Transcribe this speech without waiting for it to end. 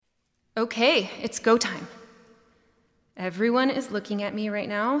Okay, it's go time. Everyone is looking at me right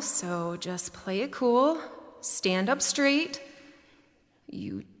now, so just play it cool, stand up straight.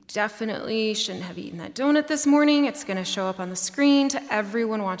 You definitely shouldn't have eaten that donut this morning. It's going to show up on the screen to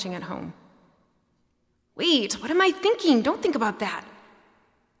everyone watching at home. Wait, what am I thinking? Don't think about that.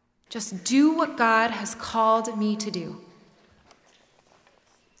 Just do what God has called me to do.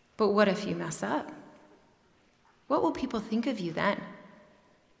 But what if you mess up? What will people think of you then?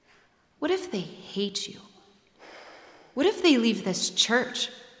 What if they hate you? What if they leave this church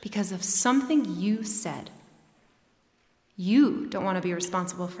because of something you said? You don't want to be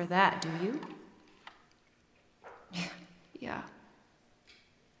responsible for that, do you? Yeah.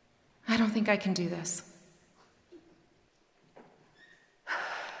 I don't think I can do this.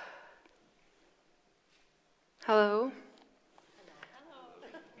 Hello?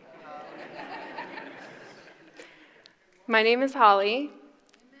 My name is Holly,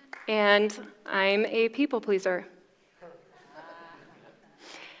 and I'm a people pleaser.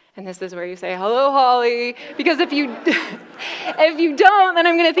 And this is where you say, hello, Holly, because if you don't, then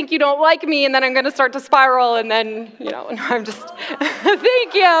I'm going to think you don't like me, and then I'm going to start to spiral, and then, I'm just,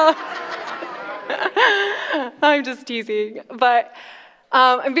 thank you. I'm just teasing. But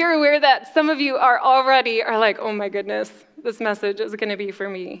I'm very aware that some of you are like, oh my goodness, this message is going to be for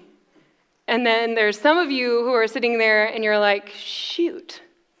me. And then there's some of you who are sitting there, and you're like, shoot,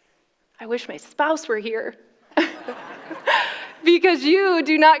 I wish my spouse were here. Because you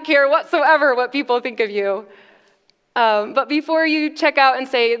do not care whatsoever what people think of you. But before you check out and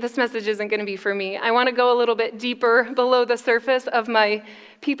say, this message isn't going to be for me, I want to go a little bit deeper below the surface of my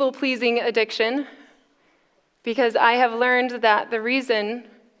people-pleasing addiction, because I have learned that the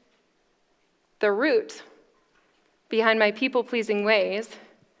root behind my people-pleasing ways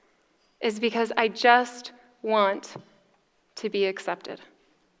is because I just want to be accepted.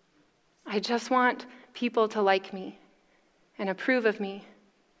 I just want people to like me and approve of me.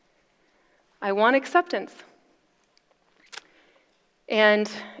 I want acceptance. And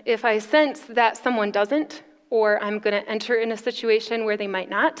if I sense that someone doesn't, or I'm going to enter in a situation where they might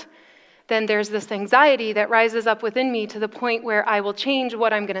not, then there's this anxiety that rises up within me to the point where I will change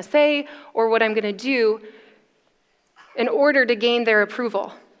what I'm going to say or what I'm going to do in order to gain their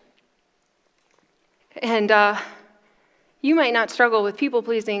approval. And you might not struggle with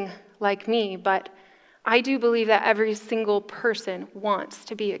people-pleasing like me, but I do believe that every single person wants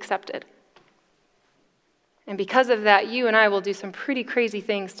to be accepted. And because of that, you and I will do some pretty crazy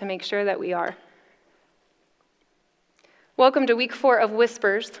things to make sure that we are. Welcome to week 4 of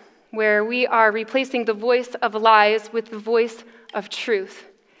Whispers, where we are replacing the voice of lies with the voice of truth.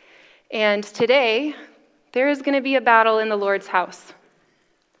 And today, there is going to be a battle in the Lord's house,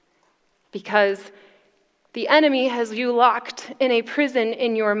 because the enemy has you locked in a prison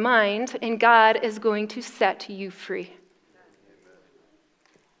in your mind, and God is going to set you free.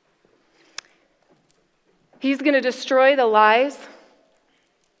 He's going to destroy the lies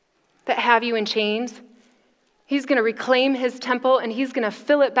that have you in chains. He's going to reclaim his temple, and he's going to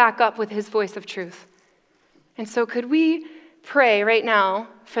fill it back up with his voice of truth. And so could we pray right now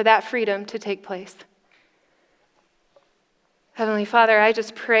for that freedom to take place? Heavenly Father, I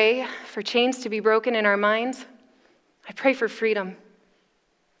just pray for chains to be broken in our minds. I pray for freedom.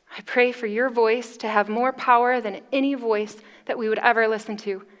 I pray for your voice to have more power than any voice that we would ever listen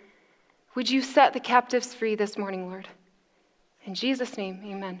to. Would you set the captives free this morning, Lord? In Jesus' name,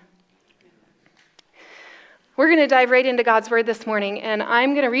 amen. We're going to dive right into God's word this morning, and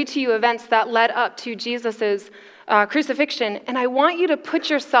I'm going to read to you events that led up to Jesus' crucifixion, and I want you to put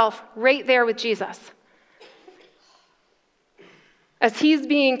yourself right there with Jesus. As he's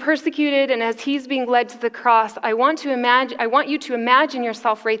being persecuted and as he's being led to the cross, I want you to imagine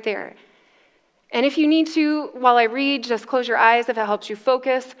yourself right there. And if you need to, while I read, just close your eyes if it helps you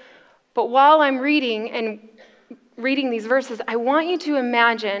focus. But while I'm reading these verses, I want you to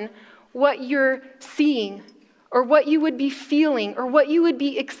imagine what you're seeing, or what you would be feeling, or what you would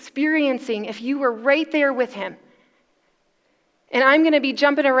be experiencing if you were right there with him. And I'm going to be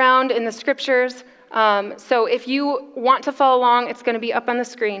jumping around in the scriptures. So if you want to follow along, it's going to be up on the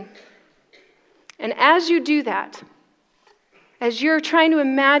screen. And as you do that, as you're trying to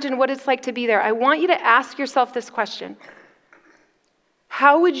imagine what it's like to be there, I want you to ask yourself this question.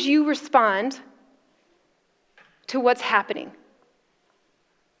 How would you respond to what's happening?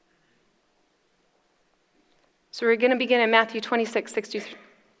 So we're going to begin in Matthew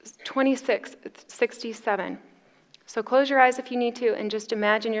 26:67. So close your eyes if you need to, and just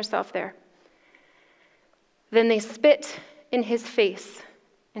imagine yourself there. Then they spit in his face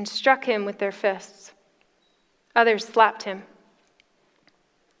and struck him with their fists. Others slapped him.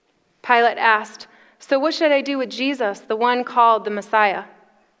 Pilate asked, "So what should I do with Jesus, the one called the Messiah?"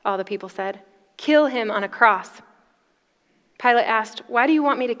 All the people said, "Kill him on a cross." Pilate asked, "Why do you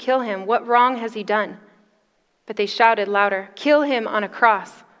want me to kill him? What wrong has he done?" But they shouted louder, "Kill him on a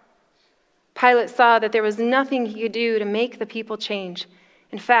cross." Pilate saw that there was nothing he could do to make the people change.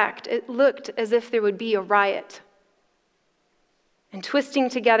 In fact, it looked as if there would be a riot. And twisting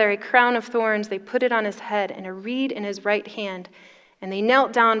together a crown of thorns, they put it on his head and a reed in his right hand, and they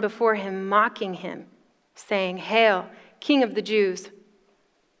knelt down before him, mocking him, saying, "Hail, King of the Jews."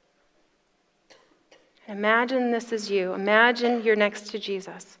 Imagine this is you. Imagine you're next to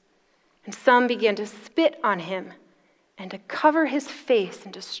Jesus. And some began to spit on him and to cover his face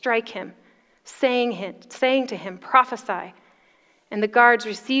and to strike him, saying to him, "Prophesy." And the guards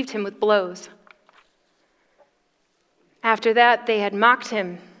received him with blows. After they had mocked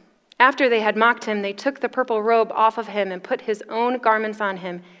him, they took the purple robe off of him and put his own garments on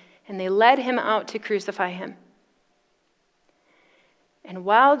him, and they led him out to crucify him. And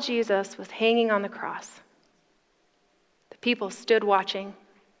while Jesus was hanging on the cross, the people stood watching,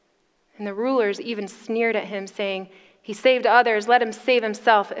 and the rulers even sneered at him, saying, "He saved others, let him save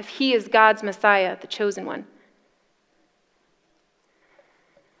himself if he is God's Messiah, the chosen one."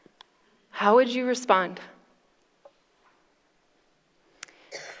 How would you respond?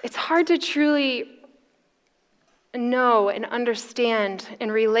 It's hard to truly know and understand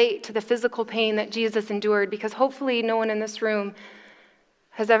and relate to the physical pain that Jesus endured, because hopefully no one in this room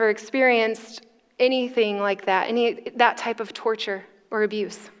has ever experienced anything like that, that type of torture or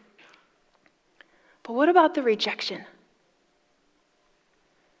abuse. But what about the rejection,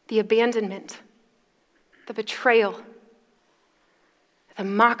 the abandonment, the betrayal, the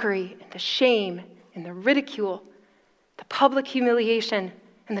mockery, and the shame, and the ridicule, the public humiliation,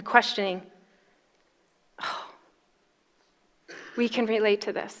 and the questioning? Oh, we can relate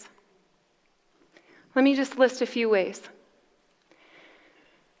to this. Let me just list a few ways.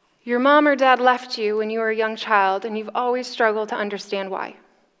 Your mom or dad left you when you were a young child, and you've always struggled to understand why.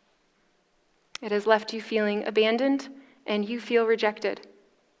 It has left you feeling abandoned, and you feel rejected.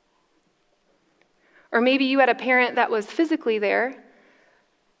 Or maybe you had a parent that was physically there,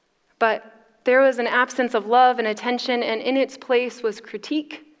 but there was an absence of love and attention, and in its place was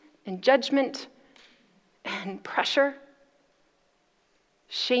critique and judgment and pressure,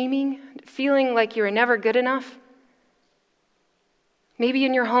 shaming, feeling like you were never good enough. Maybe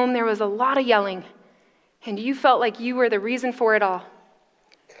in your home there was a lot of yelling, and you felt like you were the reason for it all.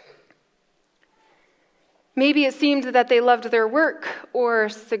 Maybe it seemed that they loved their work or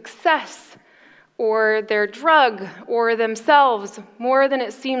success or their drug or themselves more than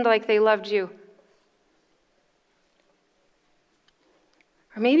it seemed like they loved you.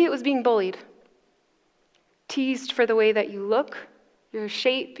 Or maybe it was being bullied, teased for the way that you look, your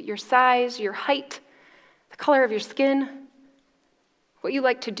shape, your size, your height, the color of your skin, what you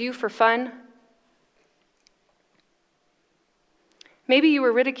like to do for fun. Maybe you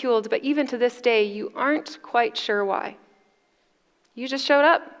were ridiculed, but even to this day, you aren't quite sure why. You just showed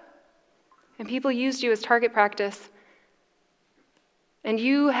up, and people used you as target practice. And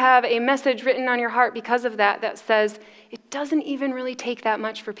you have a message written on your heart because of that that says, it doesn't even really take that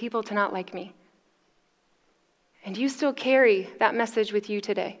much for people to not like me. And you still carry that message with you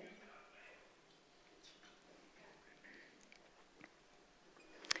today.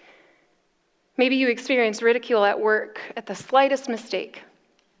 Maybe you experienced ridicule at work at the slightest mistake.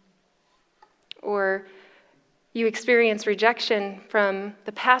 Or you experience rejection from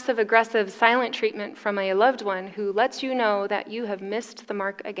the passive-aggressive silent treatment from a loved one who lets you know that you have missed the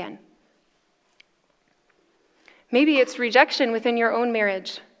mark again. Maybe it's rejection within your own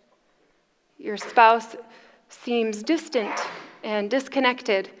marriage. Your spouse seems distant and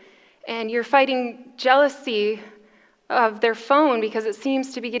disconnected, and you're fighting jealousy of their phone because it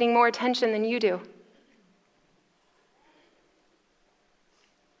seems to be getting more attention than you do.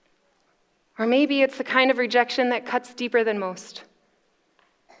 Or maybe it's the kind of rejection that cuts deeper than most.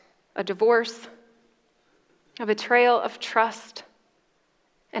 A divorce, a betrayal of trust,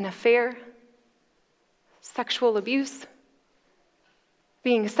 an affair, sexual abuse,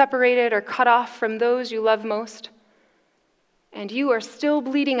 being separated or cut off from those you love most, and you are still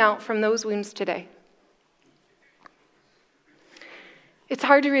bleeding out from those wounds today. It's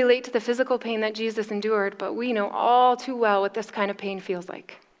hard to relate to the physical pain that Jesus endured, but we know all too well what this kind of pain feels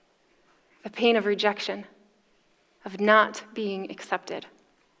like. The pain of rejection, of not being accepted.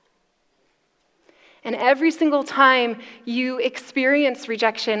 And every single time you experience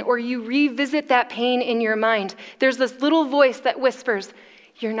rejection or you revisit that pain in your mind, there's this little voice that whispers,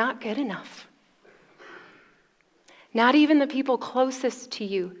 "You're not good enough. Not even the people closest to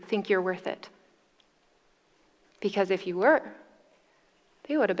you think you're worth it. Because if you were,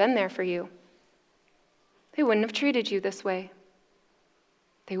 they would have been there for you. They wouldn't have treated you this way.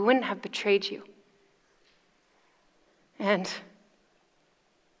 They wouldn't have betrayed you. And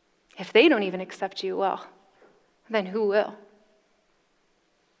if they don't even accept you, well, then who will?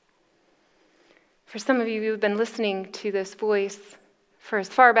 For some of you, you've been listening to this voice for as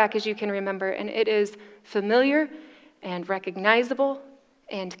far back as you can remember, and it is familiar and recognizable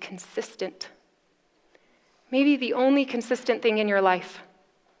and consistent. Maybe the only consistent thing in your life.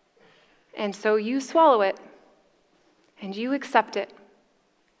 And so you swallow it, and you accept it.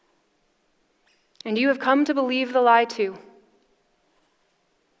 And you have come to believe the lie too,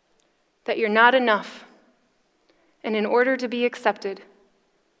 that you're not enough, and in order to be accepted,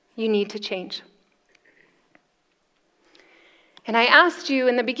 you need to change. And I asked you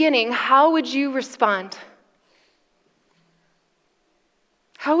in the beginning, how would you respond?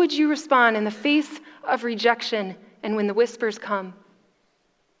 How would you respond in the face of rejection and when the whispers come?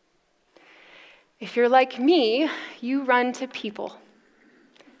 If you're like me, you run to people,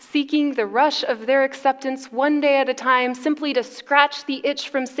 seeking the rush of their acceptance one day at a time, simply to scratch the itch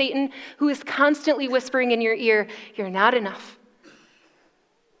from Satan, who is constantly whispering in your ear, "You're not enough."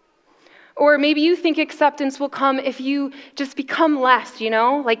 Or maybe you think acceptance will come if you just become less,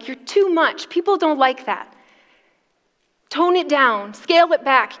 like you're too much. People don't like that. Tone it down, scale it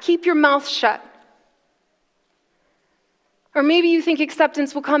back, keep your mouth shut. Or maybe you think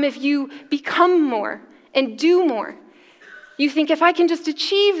acceptance will come if you become more and do more. You think, if I can just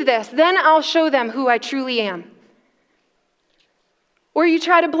achieve this, then I'll show them who I truly am. Or you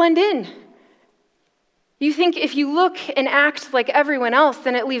try to blend in. You think if you look and act like everyone else,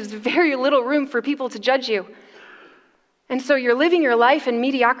 then it leaves very little room for people to judge you. And so you're living your life in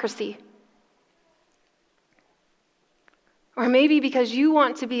mediocrity. Or maybe because you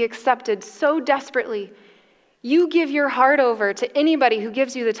want to be accepted so desperately, you give your heart over to anybody who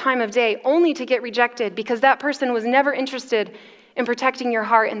gives you the time of day only to get rejected because that person was never interested in protecting your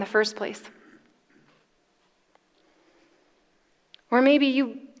heart in the first place. Or maybe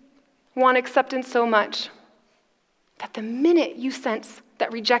you want acceptance so much that the minute you sense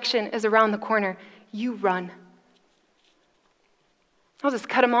that rejection is around the corner, you run. I'll just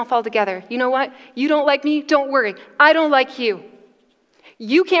cut them off altogether. You know what? You don't like me? Don't worry. I don't like you.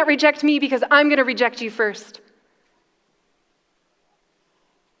 You can't reject me because I'm going to reject you first.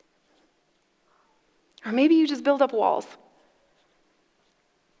 Or maybe you just build up walls.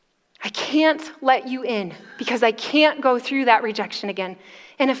 I can't let you in because I can't go through that rejection again.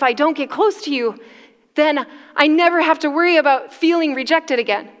 And if I don't get close to you, then I never have to worry about feeling rejected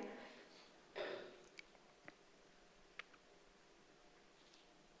again.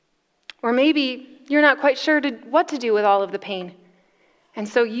 Or maybe you're not quite sure what to do with all of the pain. And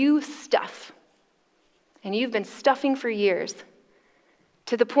so you stuff. And you've been stuffing for years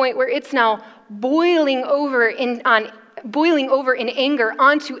to the point where it's now boiling over in anger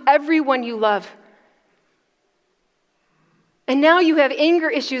onto everyone you love. And now you have anger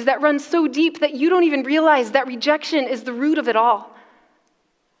issues that run so deep that you don't even realize that rejection is the root of it all.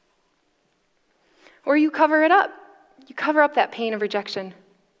 Or you cover it up. You cover up that pain of rejection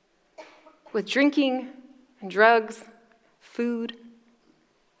with drinking and drugs, food,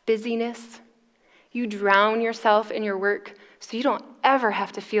 busyness. You drown yourself in your work so you don't ever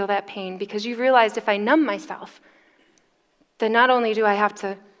have to feel that pain because you've realized if I numb myself, then not only do I have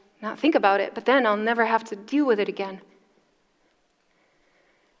to not think about it, but then I'll never have to deal with it again.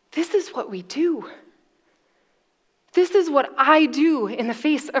 This is what we do. This is what I do in the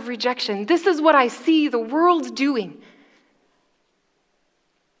face of rejection. This is what I see the world doing.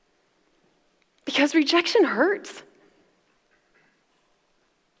 Because rejection hurts.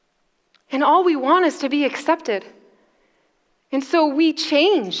 And all we want is to be accepted. And so we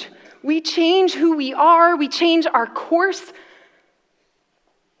change. We change who we are. We change our course.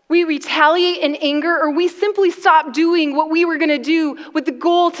 We retaliate in anger, or we simply stop doing what we were going to do with the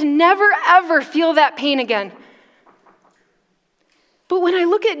goal to never, ever feel that pain again. But when I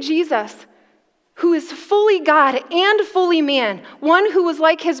look at Jesus, who is fully God and fully man, one who was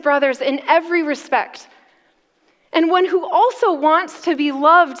like his brothers in every respect, and one who also wants to be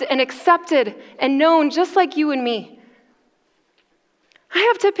loved and accepted and known just like you and me, I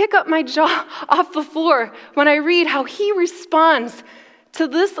have to pick up my jaw off the floor when I read how he responds to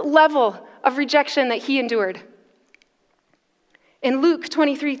this level of rejection that he endured. In Luke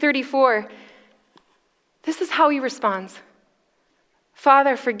 23:34, this is how he responds.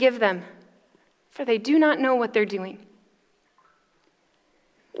 "Father, forgive them, for they do not know what they're doing."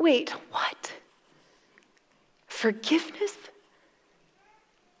 Wait, what? Forgiveness?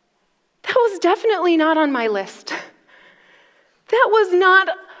 That was definitely not on my list. That was not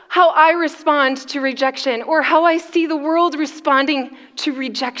how I respond to rejection or how I see the world responding to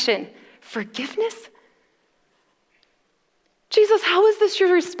rejection. Forgiveness? Jesus, how is this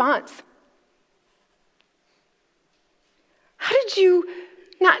your response? How did you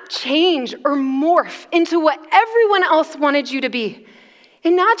not change or morph into what everyone else wanted you to be?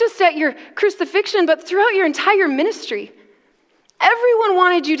 And not just at your crucifixion, but throughout your entire ministry. Everyone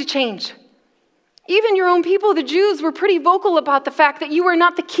wanted you to change. Even your own people, the Jews, were pretty vocal about the fact that you were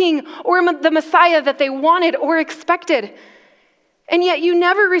not the king or the Messiah that they wanted or expected. And yet you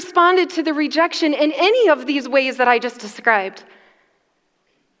never responded to the rejection in any of these ways that I just described.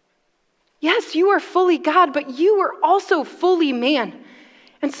 Yes, you are fully God, but you were also fully man.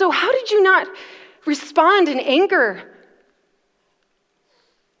 And so how did you not respond in anger?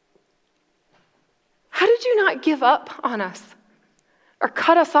 How did you not give up on us or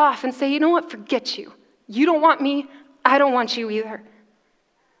cut us off and say, you know what, forget you. You don't want me, I don't want you either.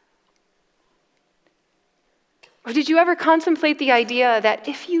 Or did you ever contemplate the idea that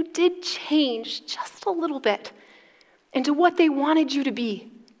if you did change just a little bit into what they wanted you to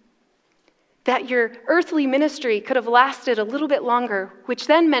be, that your earthly ministry could have lasted a little bit longer, which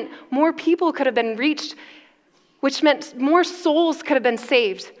then meant more people could have been reached, which meant more souls could have been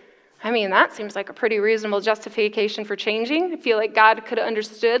saved? I mean, that seems like a pretty reasonable justification for changing. I feel like God could have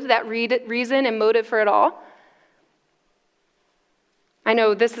understood that reason and motive for it all. I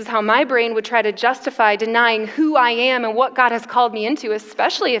know this is how my brain would try to justify denying who I am and what God has called me into,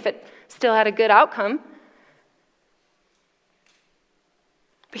 especially if it still had a good outcome.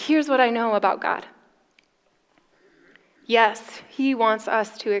 But here's what I know about God. Yes, he wants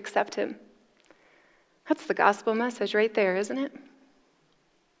us to accept him. That's the gospel message right there, isn't it?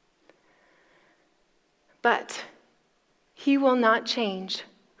 But he will not change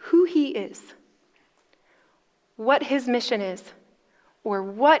who he is, what his mission is, or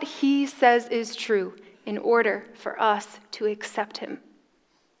what he says is true in order for us to accept him.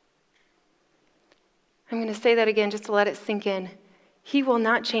 I'm going to say that again just to let it sink in. He will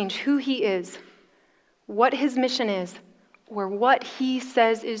not change who he is, what his mission is, or what he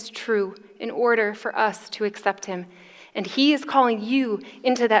says is true in order for us to accept him. And he is calling you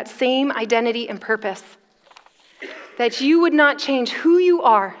into that same identity and purpose. That you would not change who you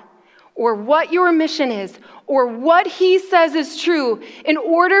are, or what your mission is, or what he says is true in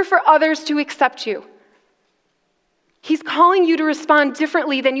order for others to accept you. He's calling you to respond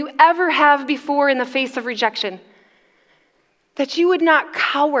differently than you ever have before in the face of rejection. That you would not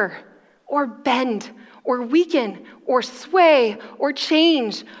cower, or bend, or weaken, or sway, or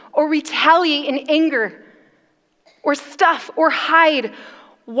change, or retaliate in anger, or stuff, or hide,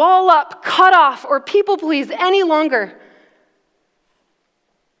 wall up, cut off, or people please any longer.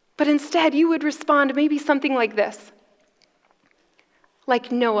 But instead, you would respond maybe something like this.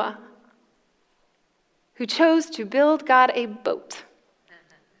 Like Noah, who chose to build God a boat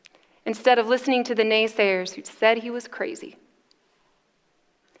instead of listening to the naysayers who said he was crazy.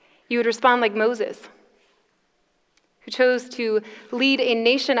 You would respond like Moses, who chose to lead a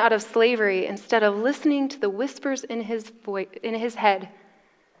nation out of slavery instead of listening to the whispers in his head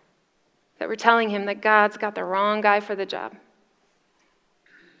that were telling him that God's got the wrong guy for the job.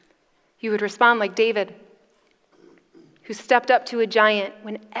 You would respond like David, who stepped up to a giant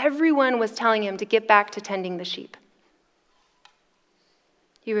when everyone was telling him to get back to tending the sheep.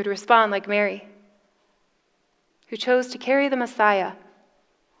 You would respond like Mary, who chose to carry the Messiah,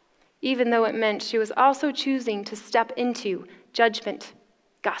 even though it meant she was also choosing to step into judgment,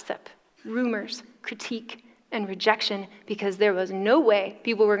 gossip, rumors, critique, and rejection because there was no way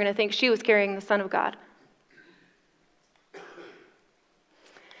people were going to think she was carrying the Son of God.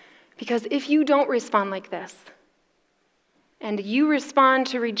 Because if you don't respond like this, and you respond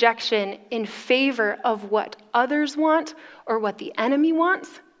to rejection in favor of what others want or what the enemy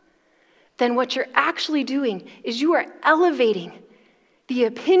wants, then what you're actually doing is you are elevating the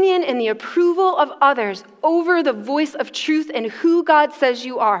opinion and the approval of others over the voice of truth and who God says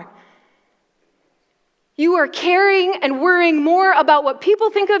you are. You are caring and worrying more about what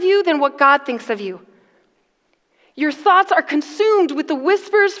people think of you than what God thinks of you. Your thoughts are consumed with the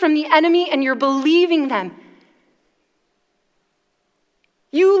whispers from the enemy and you're believing them.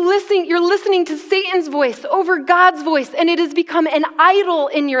 You're listening to Satan's voice over God's voice, and it has become an idol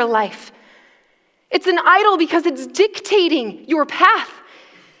in your life. It's an idol because it's dictating your path.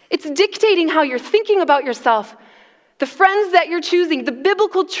 It's dictating how you're thinking about yourself, the friends that you're choosing, the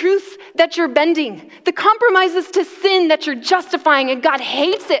biblical truths that you're bending, the compromises to sin that you're justifying, and God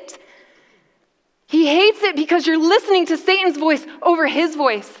hates it. He hates it because you're listening to Satan's voice over his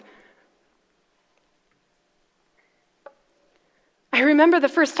voice. I remember the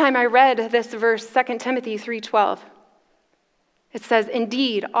first time I read this verse, 2 Timothy 3:12. It says,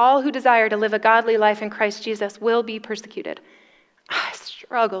 "Indeed, all who desire to live a godly life in Christ Jesus will be persecuted." I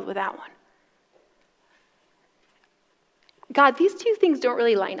struggled with that one. God, these two things don't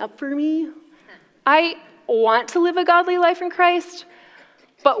really line up for me. I want to live a godly life in Christ,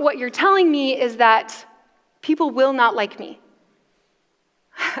 but what you're telling me is that people will not like me.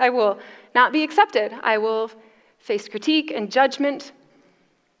 I will not be accepted. I will face critique and judgment.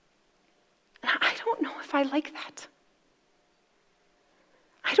 I don't know if I like that.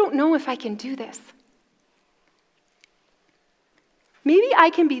 I don't know if I can do this. Maybe I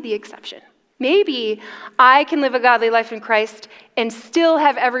can be the exception. Maybe I can live a godly life in Christ and still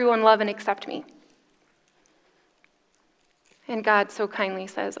have everyone love and accept me. And God so kindly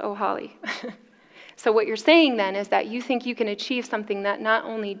says, "Oh, Holly." So what you're saying then is that you think you can achieve something that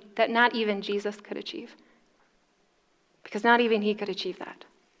not even Jesus could achieve. Because not even he could achieve that.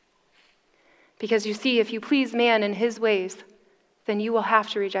 Because you see, if you please man in his ways, then you will have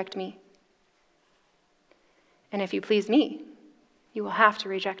to reject me. And if you please me, you will have to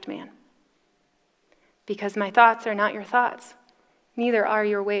reject man. Because my thoughts are not your thoughts, neither are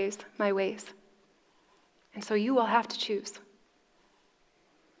your ways my ways. And so you will have to choose.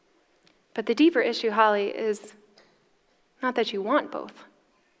 But the deeper issue, Holly, is not that you want both.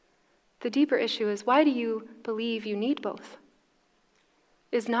 The deeper issue is, why do you believe you need both?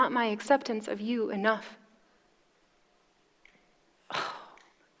 Is not my acceptance of you enough? Oh,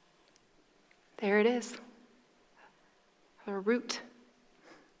 there it is. The root.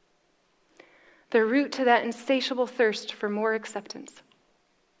 The root to that insatiable thirst for more acceptance.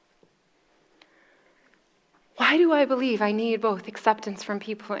 Why do I believe I need both acceptance from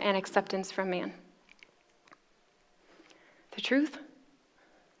people and acceptance from man? The truth?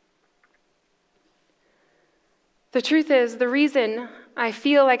 The truth is, the reason I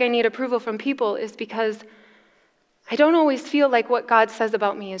feel like I need approval from people is because I don't always feel like what God says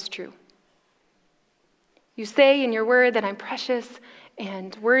about me is true. You say in your word that I'm precious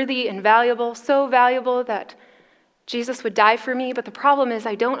and worthy and valuable, so valuable that Jesus would die for me, but the problem is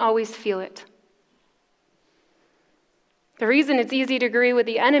I don't always feel it. The reason it's easy to agree with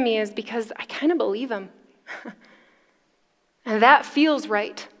the enemy is because I kind of believe him. And that feels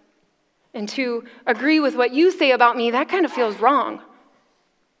right. And to agree with what you say about me, that kind of feels wrong.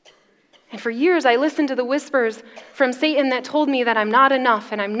 And for years, I listened to the whispers from Satan that told me that I'm not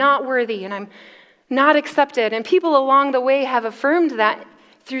enough and I'm not worthy and I'm not accepted. And people along the way have affirmed that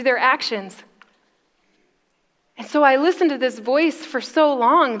through their actions. And so I listened to this voice for so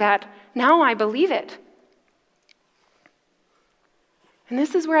long that now I believe it. And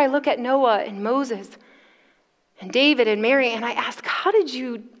this is where I look at Noah and Moses and David and Mary, and I ask, how did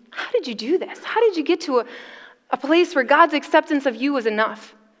you do this? How did you get to a place where God's acceptance of you was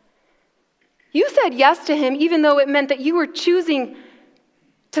enough? You said yes to him, even though it meant that you were choosing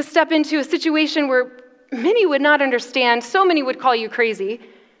to step into a situation where many would not understand. So many would call you crazy.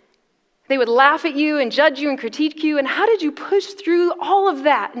 They would laugh at you and judge you and critique you. And how did you push through all of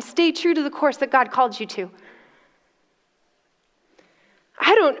that and stay true to the course that God called you to?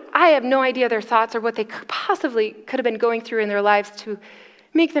 I have no idea their thoughts or what they possibly could have been going through in their lives to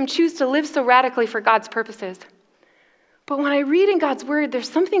make them choose to live so radically for God's purposes. But when I read in God's word, there's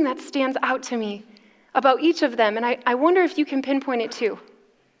something that stands out to me about each of them, and I wonder if you can pinpoint it too.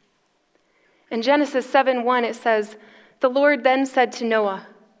 In Genesis 7:1, it says, "The Lord then said to Noah,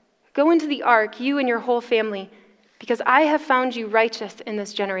 'Go into the ark, you and your whole family, because I have found you righteous in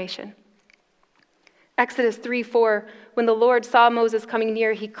this generation.'" Exodus 3:4, when the Lord saw Moses coming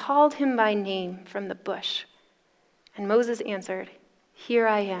near, he called him by name from the bush. And Moses answered, "Here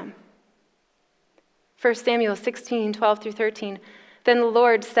I am." 1 Samuel 16:12-13, then the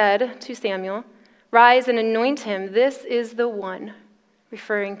Lord said to Samuel, "Rise and anoint him. This is the one,"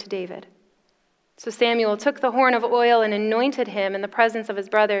 referring to David. So Samuel took the horn of oil and anointed him in the presence of his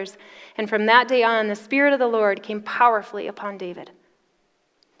brothers. And from that day on, the Spirit of the Lord came powerfully upon David.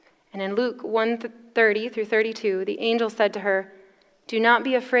 And in Luke 1:30-32, the angel said to her, "Do not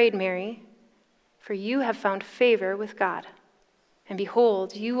be afraid, Mary, for you have found favor with God. And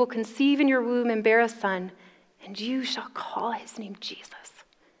behold, you will conceive in your womb and bear a son, and you shall call his name Jesus.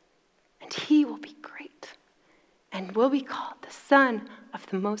 And he will be great, and will be called the Son of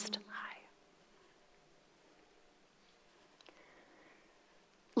the Most High."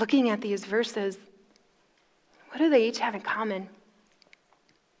 Looking at these verses, what do they each have in common?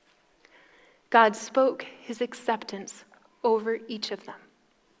 God spoke his acceptance over each of them.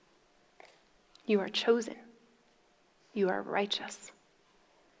 You are chosen. You are righteous.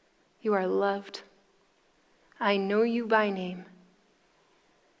 You are loved. I know you by name.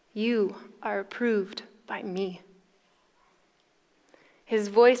 You are approved by me. His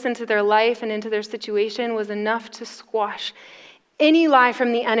voice into their life and into their situation was enough to squash any lie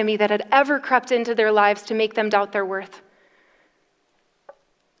from the enemy that had ever crept into their lives to make them doubt their worth.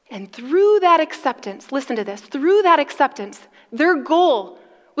 And through that acceptance, listen to this, through that acceptance, their goal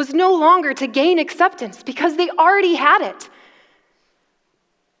was no longer to gain acceptance because they already had it.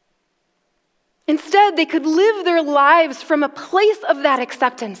 Instead, they could live their lives from a place of that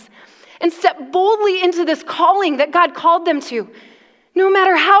acceptance and step boldly into this calling that God called them to, no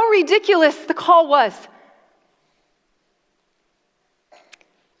matter how ridiculous the call was.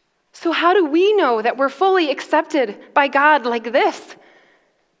 So how do we know that we're fully accepted by God like this?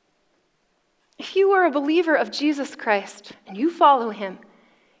 If you are a believer of Jesus Christ and you follow him,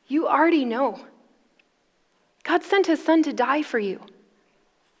 you already know. God sent his son to die for you.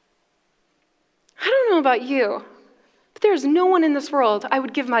 I don't know about you, but there's no one in this world I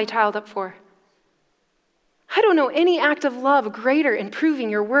would give my child up for. I don't know any act of love greater in proving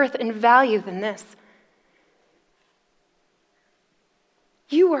your worth and value than this.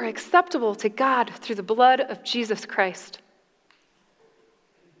 You are acceptable to God through the blood of Jesus Christ.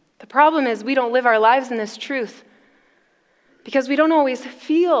 The problem is we don't live our lives in this truth because we don't always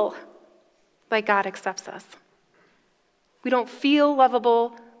feel like God accepts us. We don't feel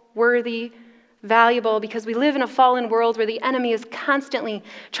lovable, worthy, valuable because we live in a fallen world where the enemy is constantly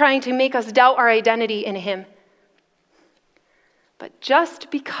trying to make us doubt our identity in him. But just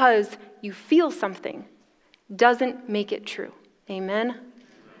because you feel something doesn't make it true. Amen?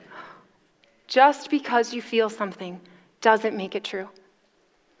 Just because you feel something doesn't make it true.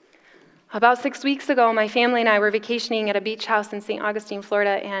 About 6 weeks ago, my family and I were vacationing at a beach house in St. Augustine,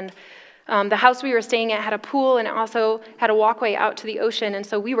 Florida, and the house we were staying at had a pool and it also had a walkway out to the ocean, and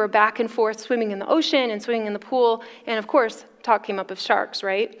so we were back and forth swimming in the ocean and swimming in the pool, and of course, talk came up of sharks,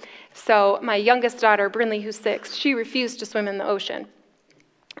 right? So my youngest daughter, Brinley, who's 6, she refused to swim in the ocean.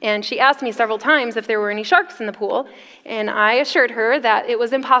 And she asked me several times if there were any sharks in the pool, and I assured her that it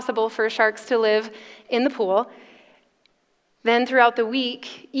was impossible for sharks to live in the pool. Then throughout the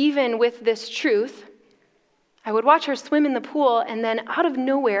week, even with this truth, I would watch her swim in the pool, and then out of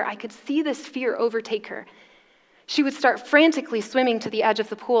nowhere, I could see this fear overtake her. She would start frantically swimming to the edge of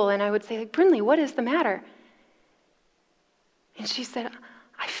the pool, and I would say, Brinley, what is the matter? And she said,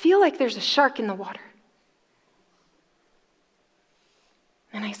 I feel like there's a shark in the water.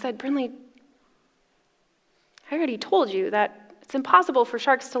 And I said, Brinley, I already told you that it's impossible for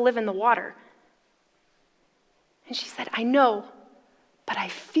sharks to live in the water. And she said, I know, but I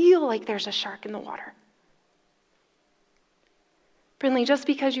feel like there's a shark in the water. Brinley, just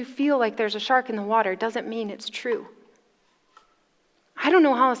because you feel like there's a shark in the water doesn't mean it's true. I don't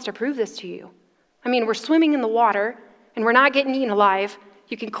know how else to prove this to you. I mean, we're swimming in the water, and we're not getting eaten alive.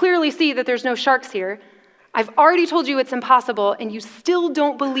 You can clearly see that there's no sharks here. I've already told you it's impossible, and you still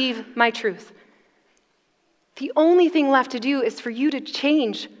don't believe my truth. The only thing left to do is for you to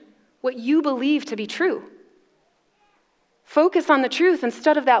change what you believe to be true. Focus on the truth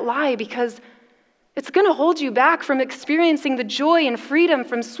instead of that lie, because it's going to hold you back from experiencing the joy and freedom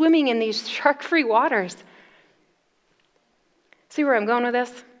from swimming in these shark-free waters. See where I'm going with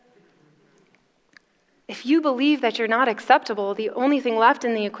this? If you believe that you're not acceptable, the only thing left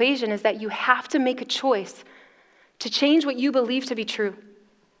in the equation is that you have to make a choice to change what you believe to be true.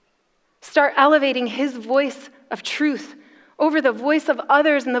 Start elevating his voice of truth over the voice of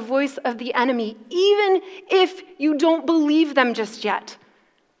others and the voice of the enemy, even if you don't believe them just yet.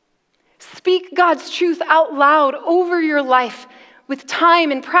 Speak God's truth out loud over your life. With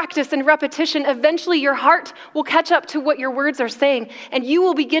time and practice and repetition, eventually your heart will catch up to what your words are saying, and you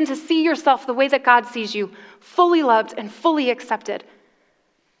will begin to see yourself the way that God sees you, fully loved and fully accepted.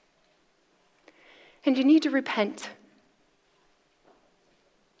 And you need to repent.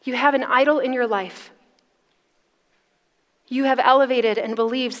 You have an idol in your life. You have elevated and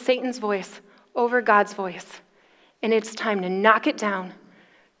believed Satan's voice over God's voice, and it's time to knock it down,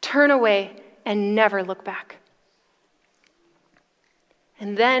 turn away, and never look back.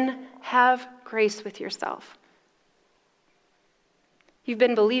 And then have grace with yourself. You've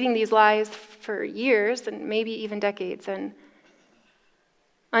been believing these lies for years and maybe even decades, and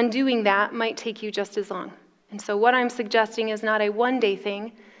undoing that might take you just as long. And so what I'm suggesting is not a one-day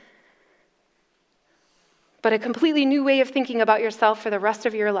thing, but a completely new way of thinking about yourself for the rest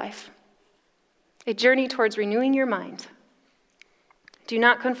of your life. A journey towards renewing your mind. Do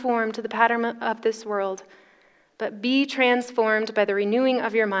not conform to the pattern of this world, but be transformed by the renewing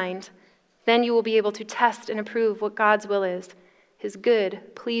of your mind, Then you will be able to test and approve what God's will is, his good,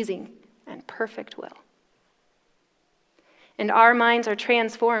 pleasing, and perfect will. And our minds are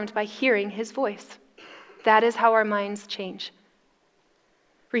transformed by hearing his voice. That is how our minds change.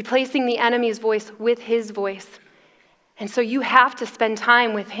 Replacing the enemy's voice with his voice. And so you have to spend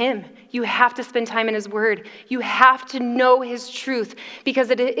time with him. You have to spend time in his word. You have to know his truth, because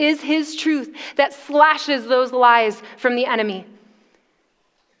it is his truth that slashes those lies from the enemy.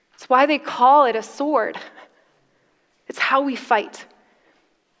 It's why they call it a sword. It's how we fight.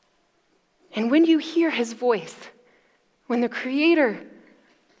 And when you hear his voice, when the creator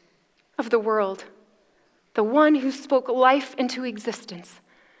of the world, the one who spoke life into existence,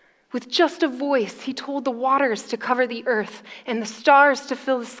 with just a voice, he told the waters to cover the earth and the stars to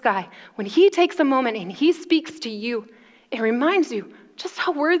fill the sky. When he takes a moment and he speaks to you, it reminds you just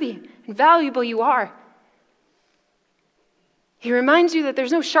how worthy and valuable you are. He reminds you that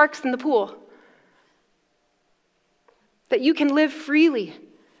there's no sharks in the pool, that you can live freely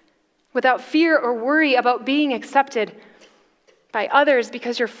without fear or worry about being accepted by others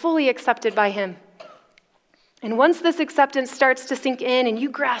because you're fully accepted by him. And once this acceptance starts to sink in and you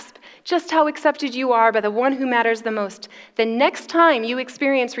grasp just how accepted you are by the one who matters the most, the next time you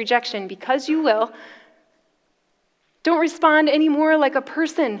experience rejection, because you will, don't respond anymore like a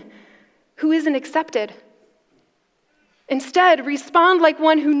person who isn't accepted. Instead, respond like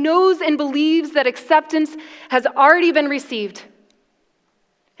one who knows and believes that acceptance has already been received.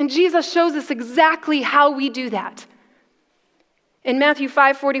 And Jesus shows us exactly how we do that. In Matthew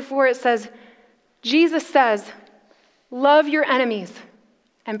 5:44, it says, Jesus says, love your enemies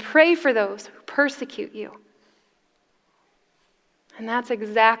and pray for those who persecute you. And that's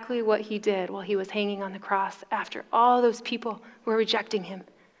exactly what he did while he was hanging on the cross after all those people were rejecting him.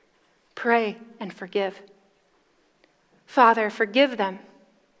 Pray and forgive. Father, forgive them,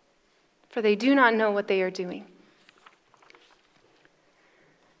 for they do not know what they are doing.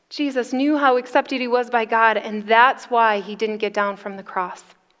 Jesus knew how accepted he was by God, and that's why he didn't get down from the cross.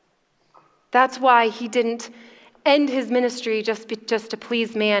 That's why he didn't end his ministry just to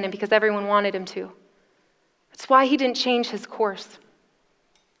please man and because everyone wanted him to. That's why he didn't change his course.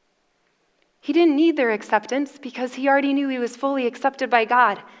 He didn't need their acceptance because he already knew he was fully accepted by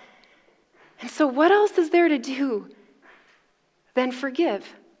God. And so what else is there to do than forgive?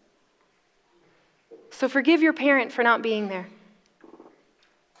 So forgive your parent for not being there.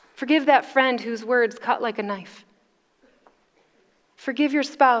 Forgive that friend whose words cut like a knife. Forgive your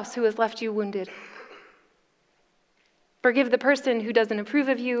spouse who has left you wounded. Forgive the person who doesn't approve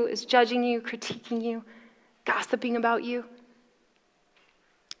of you, is judging you, critiquing you, gossiping about you.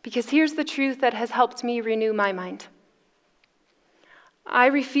 Because here's the truth that has helped me renew my mind. I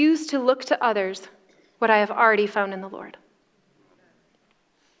refuse to look to others what I have already found in the Lord.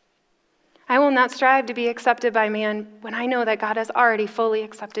 I will not strive to be accepted by man when I know that God has already fully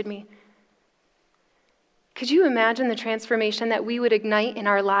accepted me. Could you imagine the transformation that we would ignite in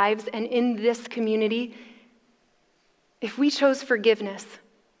our lives and in this community if we chose forgiveness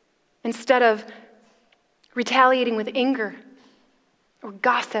instead of retaliating with anger or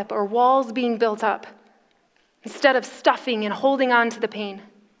gossip or walls being built up, instead of stuffing and holding on to the pain?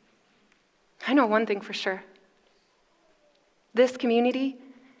 I know one thing for sure. This community,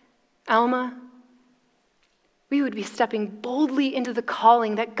 Alma, we would be stepping boldly into the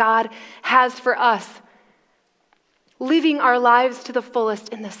calling that God has for us, living our lives to the fullest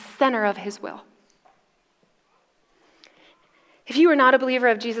in the center of his will. If you are not a believer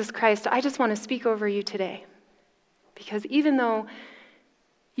of Jesus Christ, I just want to speak over you today. Because even though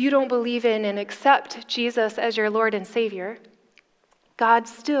you don't believe in and accept Jesus as your Lord and Savior, God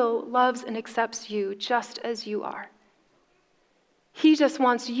still loves and accepts you just as you are. He just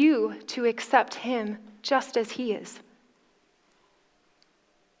wants you to accept him just as he is.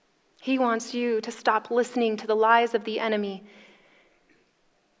 He wants you to stop listening to the lies of the enemy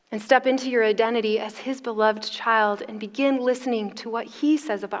and step into your identity as his beloved child and begin listening to what he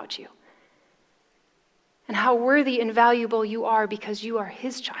says about you and how worthy and valuable you are because you are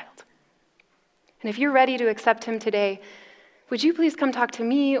his child. And if you're ready to accept him today, would you please come talk to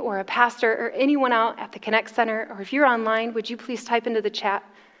me or a pastor or anyone out at the Connect Center, or if you're online, would you please type into the chat?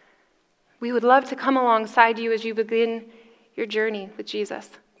 We would love to come alongside you as you begin your journey with Jesus.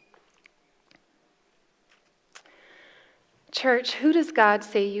 Church, who does God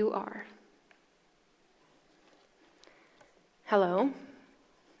say you are? Hello,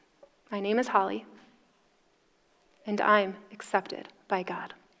 my name is Holly, and I'm accepted by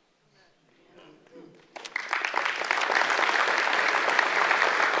God.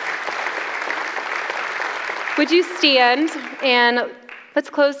 Would you stand, and Let's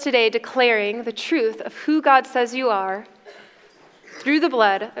close today declaring the truth of who God says you are through the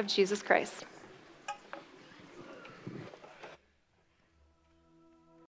blood of Jesus Christ.